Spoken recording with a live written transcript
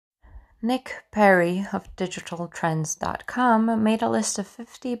Nick Perry of digitaltrends.com made a list of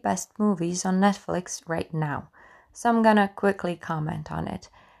 50 best movies on Netflix right now, so I'm gonna quickly comment on it.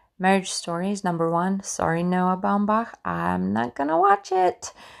 Marriage Story is number 1. Sorry, Noah Baumbach, I'm not gonna watch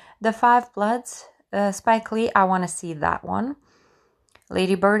it. The Five Bloods, Spike Lee, I want to see that one.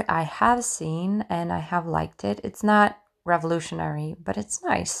 Lady Bird, I have seen and I have liked it. It's not revolutionary, but it's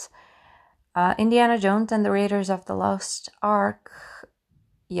nice. Indiana Jones and the Raiders of the Lost Ark.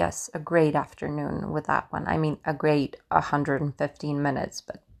 Yes, a great afternoon with that one. I mean, a great 115 minutes,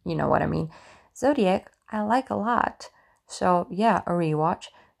 but you know what I mean. Zodiac, I like a lot. So yeah, a rewatch.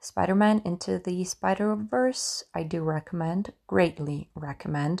 Spider-Man Into the Spider-Verse, I do recommend, greatly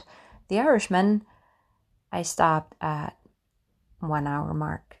recommend. The Irishman, I stopped at 1 hour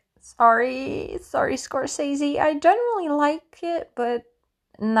mark. Sorry, Scorsese. I generally like it, but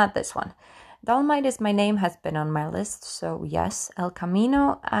not this one. Dolomite Is My Name has been on my list, so yes. El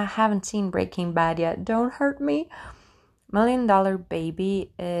Camino, I haven't seen Breaking Bad yet, don't hurt me. $1 Million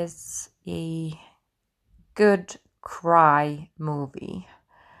Baby is a good cry movie.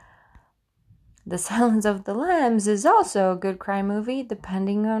 The Silence of the Lambs is also a good cry movie,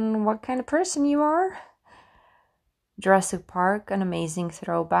 depending on what kind of person you are. Jurassic Park, an amazing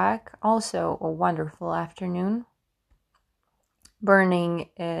throwback, also a wonderful afternoon.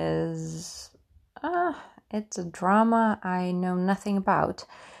 Burning is... it's a drama I know nothing about.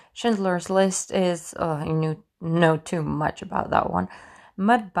 Schindler's List is... I know too much about that one.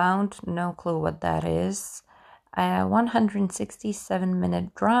 Mudbound, no clue what that is.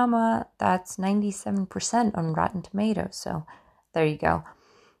 167-minute drama, that's 97% on Rotten Tomatoes, so there you go.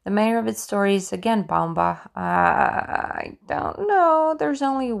 The Mayor of Its Stories, again, Baumbach. I don't know. There's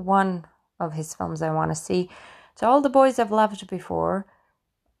only one of his films I want to see. To All the Boys I've Loved Before,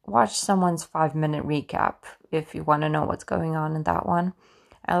 watch someone's 5-minute recap if you want to know what's going on in that one.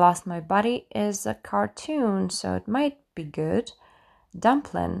 I Lost My Buddy is a cartoon, so it might be good.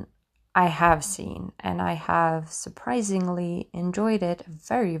 Dumplin', I have seen, and I have surprisingly enjoyed it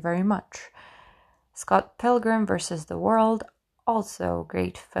very, very much. Scott Pilgrim vs. the World, also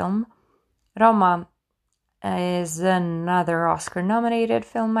great film. Roma is another Oscar-nominated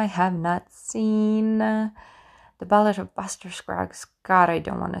film I have not seen. The Ballad of Buster Scruggs, God, I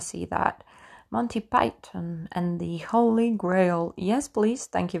don't want to see that. Monty Python and the Holy Grail, yes please,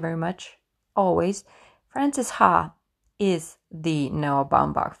 thank you very much, always. Frances Ha is the Noah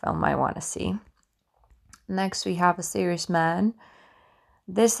Baumbach film I want to see. Next we have A Serious Man.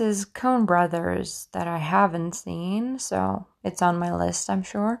 This is Coen Brothers that I haven't seen, so it's on my list, I'm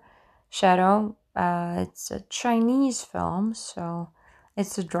sure. Shadow, it's a Chinese film, so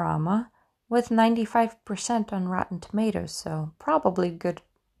it's a drama with 95% on Rotten Tomatoes, so probably good,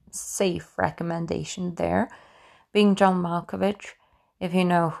 safe recommendation there. Being John Malkovich, if you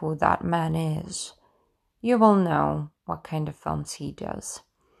know who that man is, you will know what kind of films he does.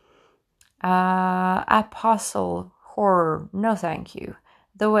 Apostle, horror, no thank you.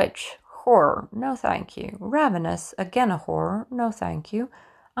 The Witch, horror, no thank you. Ravenous, again a horror, no thank you.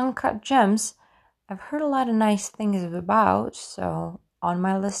 Uncut Gems, I've heard a lot of nice things about, so on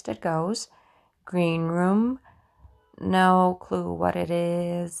my list it goes. Green Room, no clue what it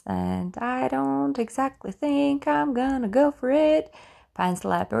is, and I don't exactly think I'm gonna go for it. Pan's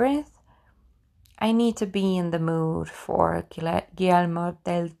Labyrinth, I need to be in the mood for Guillermo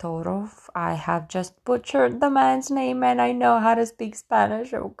del Toro. I have just butchered the man's name and I know how to speak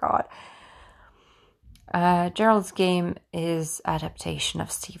Spanish. Oh God. Gerald's Game is adaptation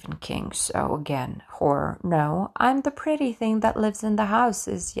of Stephen King. So again, horror. No, I'm the Pretty Thing That Lives in the House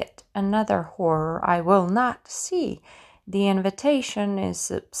is yet another horror I will not see. The Invitation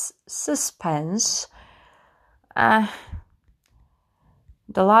is suspense.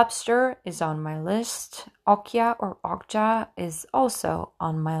 The Lobster is on my list. Okja or Okja is also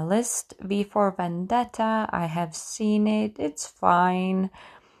on my list. V for Vendetta, I have seen it. It's fine.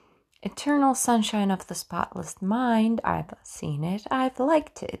 Eternal Sunshine of the Spotless Mind, I've seen it. I've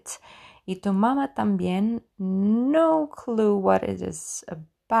liked it. Y Tu Mama También, no clue what it is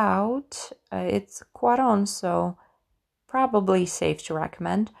about. It's Cuarón, so probably safe to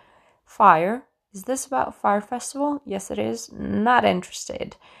recommend. Fire. Is this about Fire Festival? Yes, it is. Not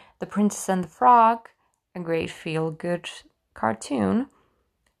interested. The Princess and the Frog, a great feel-good cartoon.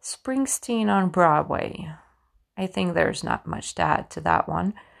 Springsteen on Broadway. I think there's not much to add to that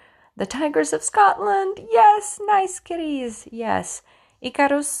one. The Tigers of Scotland. Yes, nice kitties. Yes.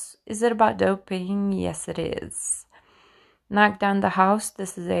 Icarus, is it about doping? Yes, it is. Knock Down the House.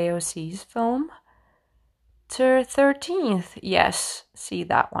 This is AOC's film. 13th. Yes, see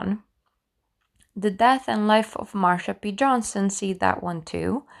that one. The Death and Life of Marsha P. Johnson, see that one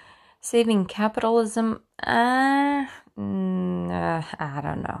too. Saving capitalism? I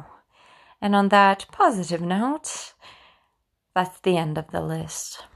don't know. And on that positive note, that's the end of the list.